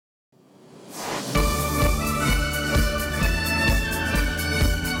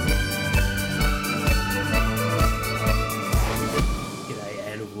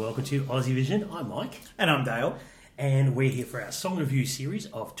to Aussie Vision. I'm Mike. And I'm Dale. And we're here for our song review series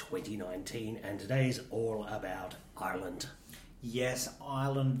of 2019. And today's all about Ireland. Yes,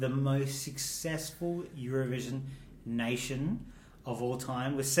 Ireland, the most successful Eurovision nation of all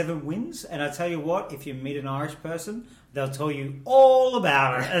time with 7 wins. And I tell you what, if you meet an Irish person, they'll tell you all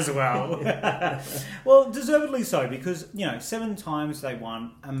about it as well. Well, deservedly so, because, 7 times they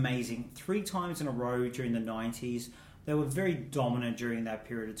won. Amazing. 3 times in a row during the 90s. They were very dominant during that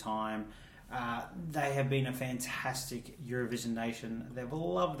period of time. They have been a fantastic Eurovision nation. They've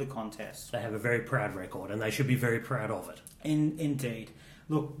loved the contest. They have a very proud record, and they should be very proud of it. Indeed.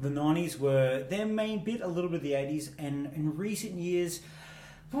 Look, the 90s were their main bit, a little bit of the 80s, and in recent years,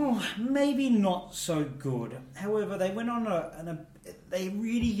 maybe not so good. However, they went on they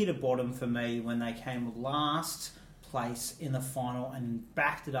really hit a bottom for me when they came last place in the final and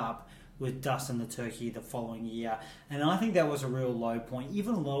backed it up with Dust and the Turkey the following year. And I think that was a real low point,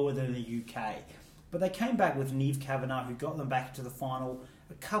 even lower than the UK. But they came back with Niamh Kavanagh, who got them back into the final,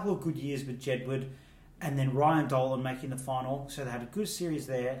 a couple of good years with Jedward, and then Ryan Dolan making the final. So they had a good series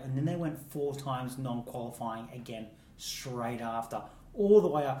there, and then they went 4 times non-qualifying again straight after, all the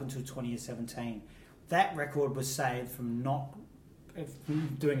way up until 2017. That record was saved from not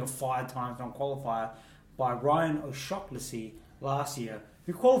doing a 5 times non-qualifier by Ryan O'Shaughnessy last year,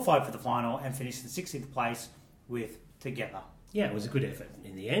 who qualified for the final and finished in 16th place with Together. Yeah, it was a good effort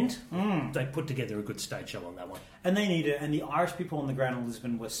in the end. They put together a good stage show on that one. And they needed it, and the Irish people on the ground in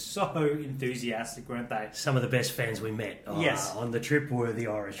Lisbon were so enthusiastic, weren't they? Some of the best fans we met on the trip were the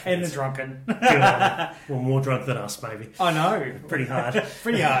Irish fans. And the drunken. Well, more drunk than us, maybe. I know. Pretty hard.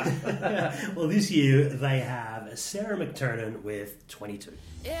 Pretty hard. Well, this year they have Sarah McTurnan with 22.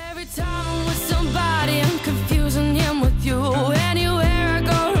 Every time I'm with somebody, I'm confusing him with you. Anywhere I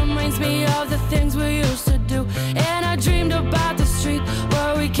go reminds me of the things we used to do. And I dreamed about the street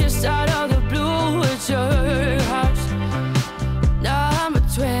where we kissed out of the blue. It's your house. Now I'm a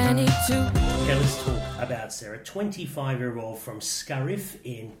 22. Okay, let's talk about Sarah, 25-year-old from Scariff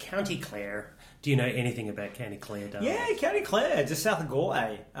in County Clare. Do you know anything about County Clare, Dale? Yeah, County Clare, just south of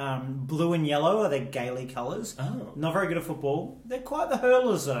Galway. Blue and yellow are their Gaelic colours. Oh. Not very good at football. They're quite the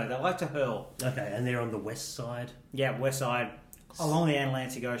hurlers, though. They like to hurl. Okay, and they're on the west side? Yeah, west side. Along the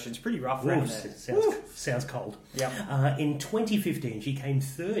Atlantic Ocean. It's pretty rough around there. Sounds cold. Yep. In 2015, she came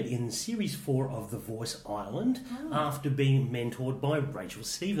third in Series 4 of The Voice Ireland after being mentored by Rachel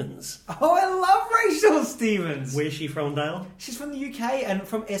Stevens. Oh, I love Rachel Stevens. Where's she from, Dale? She's from the UK and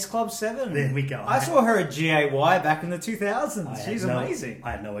from S Club 7. There we go. I saw her at GAY back in the 2000s. She's amazing.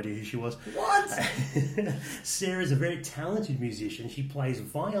 I had no idea who she was. What? Sarah's a very talented musician. She plays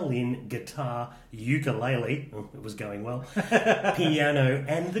violin, guitar, ukulele. Oh, it was going well. Piano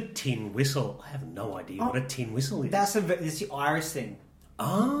and the tin whistle. I have no idea what a tin whistle is. That's the Irish thing.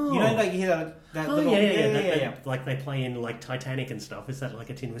 Oh. You know, like you hear that little... Yeah. Like they play in like Titanic and stuff. Is that like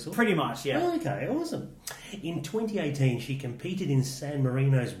a tin whistle? Pretty much, yeah. Oh, okay, awesome. In 2018, she competed in San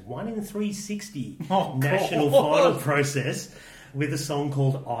Marino's 1 in 360 national final process with a song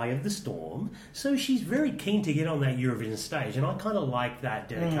called Eye of the Storm. So she's very keen to get on that Eurovision stage, and I kind of like that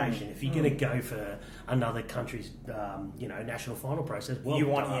dedication. If you're going to go for another country's, national final process, well, you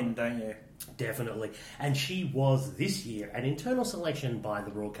want in, don't you? Definitely. And she was this year an internal selection by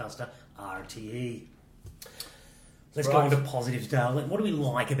the broadcaster RTE. Let's go into positives, Dale. What do we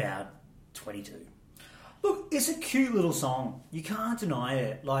like about 22? Look, it's a cute little song. You can't deny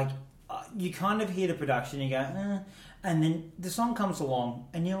it. Like, you kind of hear the production, you go, and then the song comes along,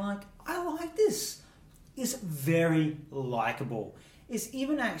 and you're like, I like this. It's very likeable. It's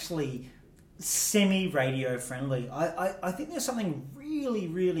even actually semi-radio friendly. I think there's something really,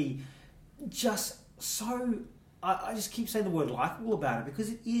 really just so... I just keep saying the word likeable about it,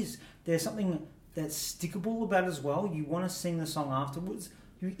 because it is. There's something that's stickable about it as well. You want to sing the song afterwards.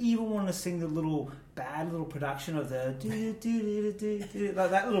 You even want to sing the bad little production of the like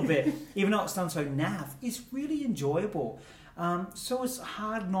that little bit, even though it's done so naff. It's really enjoyable. So it's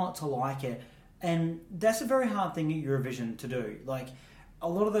hard not to like it. And that's a very hard thing at Eurovision to do. Like, a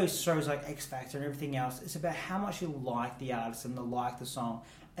lot of those shows like X Factor and everything else, it's about how much you like the artist and like the song.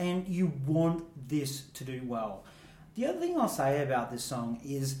 And you want this to do well. The other thing I'll say about this song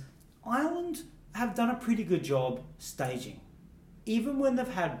is Ireland have done a pretty good job staging. Even when they've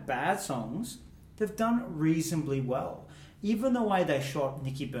had bad songs, they've done reasonably well. Even the way they shot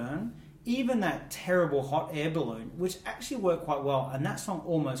Nicky Byrne, even that terrible Hot Air Balloon, which actually worked quite well, and that song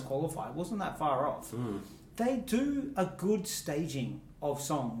almost qualified, wasn't that far off. They do a good staging of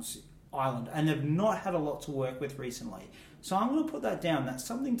songs, Ireland, and they've not had a lot to work with recently. So I'm going to put that down. That's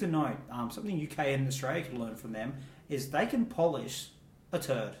something to note. Something UK and Australia can learn from them is they can polish a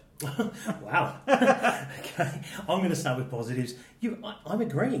turd. Wow. Okay, I'm going to start with positives. I'm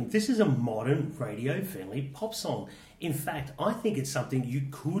agreeing. This is a modern, radio-friendly pop song. In fact, I think it's something you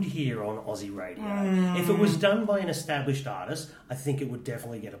could hear on Aussie radio. If it was done by an established artist, I think it would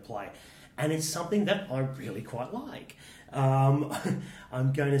definitely get a play. And it's something that I really quite like. I'm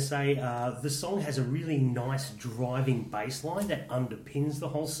going to say the song has a really nice driving bass line that underpins the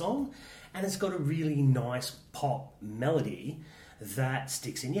whole song, and it's got a really nice pop melody that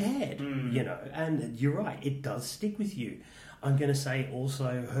sticks in your head, and you're right, it does stick with you. I'm going to say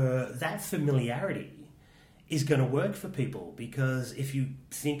also that familiarity is going to work for people, because if you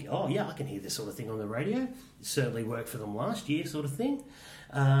think, oh yeah, I can hear this sort of thing on the radio, it certainly worked for them last year sort of thing.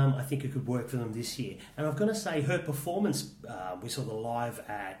 I think it could work for them this year. And I've got to say, her performance, we saw the live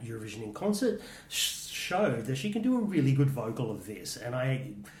at Eurovision in concert, showed that she can do a really good vocal of this,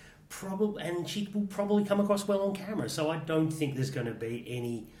 and she will probably come across well on camera. So I don't think there's going to be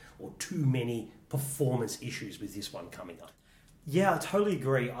any or too many performance issues with this one coming up. Yeah, I totally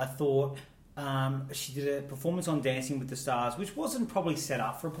agree. I thought she did a performance on Dancing with the Stars, which wasn't probably set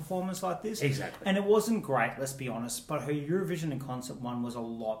up for a performance like this. Exactly. And it wasn't great, let's be honest, but her Eurovision in concert one was a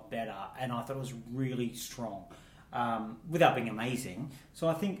lot better, and I thought it was really strong, without being amazing. So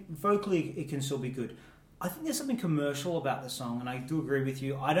I think vocally it can still be good. I think there's something commercial about the song, and I do agree with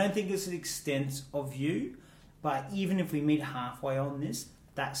you. I don't think it's an extent of you, but even if we meet halfway on this,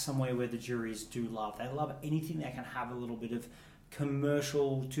 that's somewhere where the juries do love. They love anything that can have a little bit of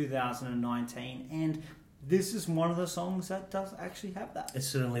commercial 2019, and this is one of the songs that does actually have that. It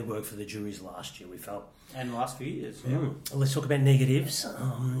certainly worked for the juries last year, we felt. And the last few years, yeah. Let's talk about negatives.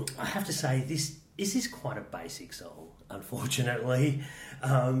 I have to say, this is quite a basic song, unfortunately.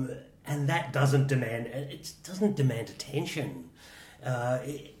 And that doesn't demand attention.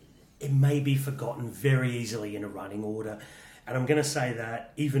 It may be forgotten very easily in a running order. And I'm going to say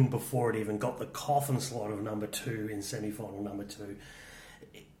that even before it even got the coffin slot of number 2 in semi-final number 2,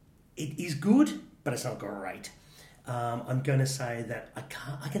 it is good, but it's not great. I'm going to say that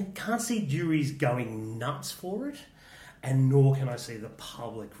I can't see juries going nuts for it, and nor can I see the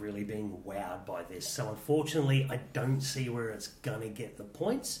public really being wowed by this. So unfortunately, I don't see where it's going to get the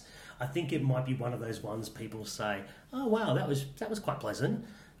points. I think it might be one of those ones people say, oh wow, that was quite pleasant,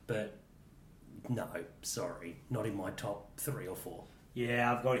 but no, sorry, not in my top 3 or 4.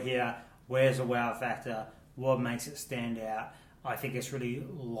 Yeah, I've got here, where's the wow factor? What makes it stand out? I think it's really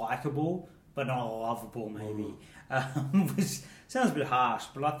likeable, but not lovable, maybe. Which sounds a bit harsh,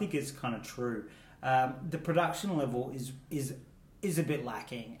 but I think it's kind of true. The production level is a bit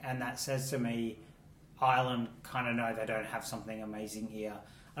lacking, and that says to me, Ireland kind of know they don't have something amazing here.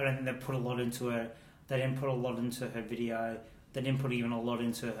 I don't think they put a lot into it. They didn't put a lot into her video. They didn't put even a lot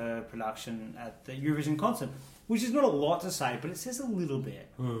into her production at the Eurovision concert, which is not a lot to say, but it says a little bit.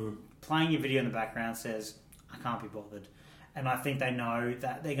 Playing your video in the background says, I can't be bothered. And I think they know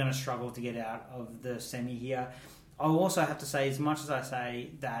that they're going to struggle to get out of the semi here. I also have to say, as much as I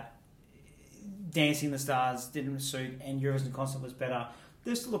say that Dancing the Stars didn't suit and Eurovision concert was better,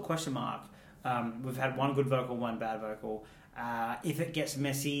 there's still a question mark. We've had one good vocal, one bad vocal. If it gets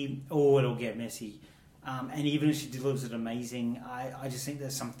messy, it'll get messy. And even if she delivers it amazing, I just think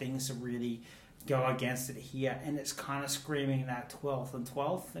there's some things that really go against it here, and it's kind of screaming that 12th and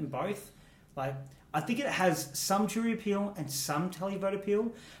 12th in both. Like, I think it has some jury appeal and some televote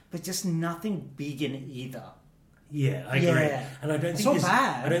appeal, but just nothing big in either. Yeah, I agree. Yeah. And I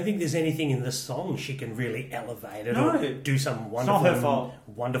don't think there's anything in the song she can really elevate it or do some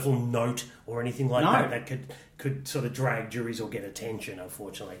wonderful note or anything like that could sort of drag juries or get attention,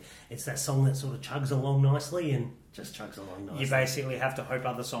 unfortunately. It's that song that sort of chugs along nicely and just chugs along nicely. You basically have to hope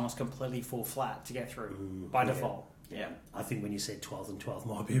other songs completely fall flat to get through by default. Yeah. I think when you said 12th and 12th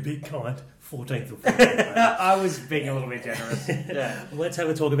might be a bit kind. 14th or 15th. I was being a little bit generous. Yeah. Let's have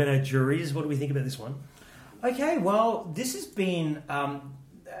a talk about our juries. What do we think about this one? Okay, well, this has been an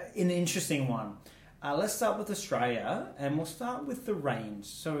interesting one. Let's start with Australia, and we'll start with the range.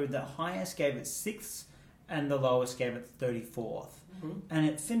 So the highest gave it 6th, and the lowest gave it 34th. And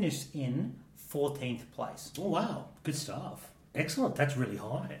it finished in 14th place. Oh, wow. Good stuff. Excellent. That's really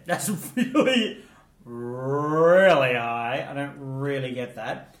high. That's really, really high. I don't really get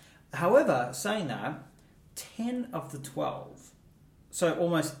that. However, saying that, 10 of the 12, so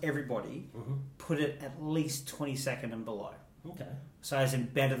almost everybody, put it at least 22nd and below. Okay. So as in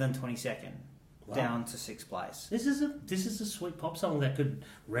better than 22nd, down to 6th place. This is a sweet pop song that could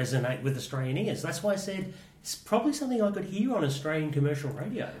resonate with Australian ears. That's why I said it's probably something I could hear on Australian commercial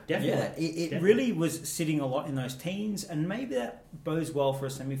radio. Definitely. Yeah, it really was sitting a lot in those teens, and maybe that bodes well for a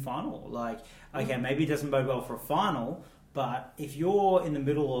semi-final. Like, okay, maybe it doesn't bode well for a final, But if you're in the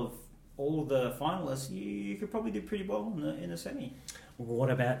middle of all the finalists, you could probably do pretty well in the semi. What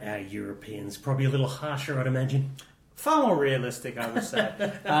about our Europeans? Probably a little harsher, I'd imagine. Far more realistic, I would say.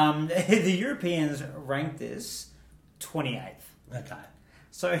 The Europeans ranked this 28th. Okay.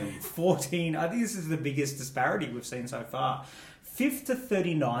 So 14, I think this is the biggest disparity we've seen so far. 5th to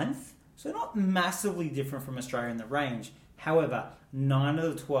 39th, so not massively different from Australia in the range. However, 9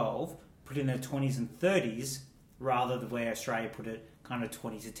 of the 12 put in their 20s and 30s, rather than where Australia put it kind of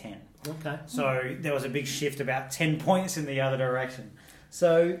 20 to 10. Okay. So there was a big shift, about 10 points in the other direction.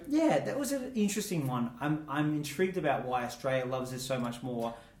 So yeah, that was an interesting one. I'm intrigued about why Australia loves this so much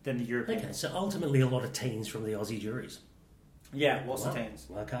more than the Europeans. Okay, so ultimately a lot of teens from the Aussie juries. Yeah, lots of teams.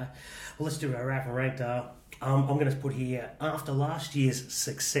 Okay. Well, let's do our wrap and ranked. I'm going to put here, after last year's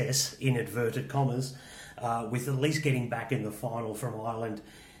success, in inverted commas, with at least getting back in the final from Ireland,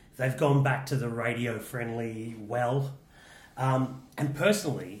 they've gone back to the radio-friendly well. And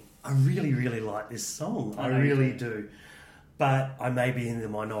personally, I really, really like this song. I really do. But I may be in the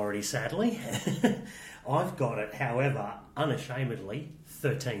minority, sadly. I've got it, however, unashamedly,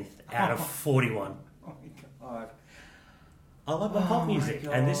 13th out of 41. Oh my God. I like my pop music,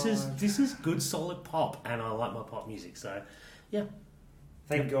 and this is good, solid pop, and I like my pop music. So, yeah.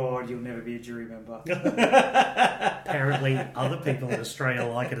 Thank God you'll never be a jury member. Apparently, other people in Australia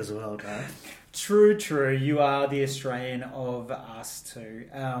like it as well, guys. True. You are the Australian of us two.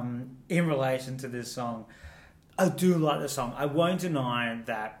 In relation to this song, I do like the song. I won't deny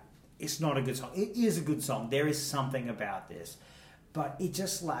that it's not a good song. It is a good song. There is something about this, but it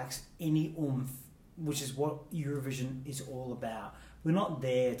just lacks any oomph, which is what Eurovision is all about. We're not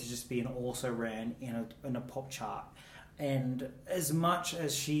there to just be an also-ran in a pop chart. And as much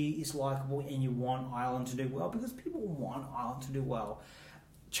as she is likeable and you want Ireland to do well, because people want Ireland to do well,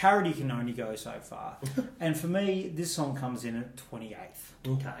 charity can only go so far. And for me, this song comes in at 28th.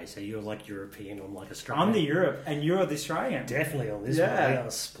 Okay, so you're like European, I'm like Australian. I'm the Europe, and you're the Australian. Definitely on this one. We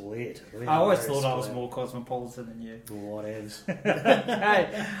are split. I always thought I was more cosmopolitan than you. Whatevs.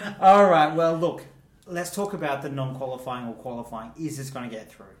 Okay. All right, well, look, let's talk about the non-qualifying or qualifying. Is this going to get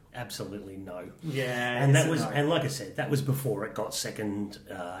through? Absolutely no. Yeah, and that was, and like I said, that was before it got second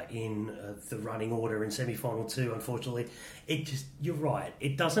in the running order in semi-final 2. Unfortunately, you're right.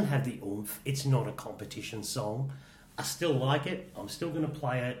 It doesn't have the oomph. It's not a competition song. I still like it. I'm still going to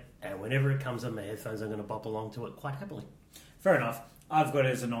play it, and whenever it comes on my headphones, I'm going to bop along to it quite happily. Fair enough. I've got it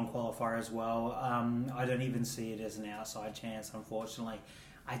as a non-qualifier as well. I don't even see it as an outside chance, unfortunately.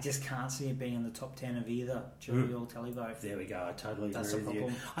 I just can't see it being in the top 10 of either jury or televote. There we go. I totally That's agree with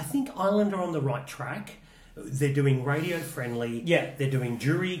problem. you. I think Ireland are on the right track. They're doing radio friendly. Yeah. They're doing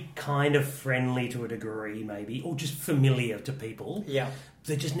jury kind of friendly to a degree, maybe, or just familiar to people. Yeah.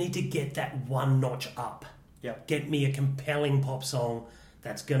 They just need to get that one notch up. Yeah. Get me a compelling pop song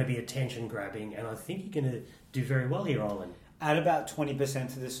that's going to be attention grabbing, and I think you're going to do very well here, Ireland. Add about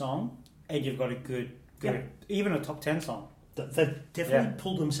 20% to this song, and you've got a good, even a top 10 song. They've definitely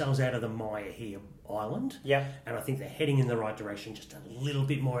pulled themselves out of the mire here, Ireland. Yeah. And I think they're heading in the right direction, just a little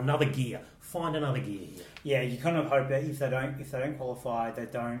bit more, another gear. Find another gear here. Yeah, you kind of hope that if they don't qualify, they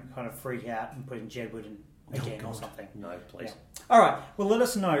don't kind of freak out and put in Jedward again or something. No, please. Yeah. All right. Well, let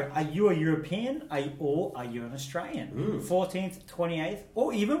us know. Are you a European or are you an Australian? 14th, 28th,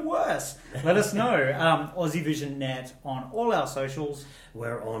 or even worse? Let us know. Aussie Vision Net on all our socials.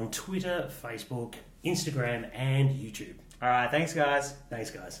 We're on Twitter, Facebook, Instagram, and YouTube. All right. Thanks, guys. Thanks,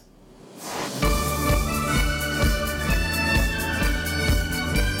 guys.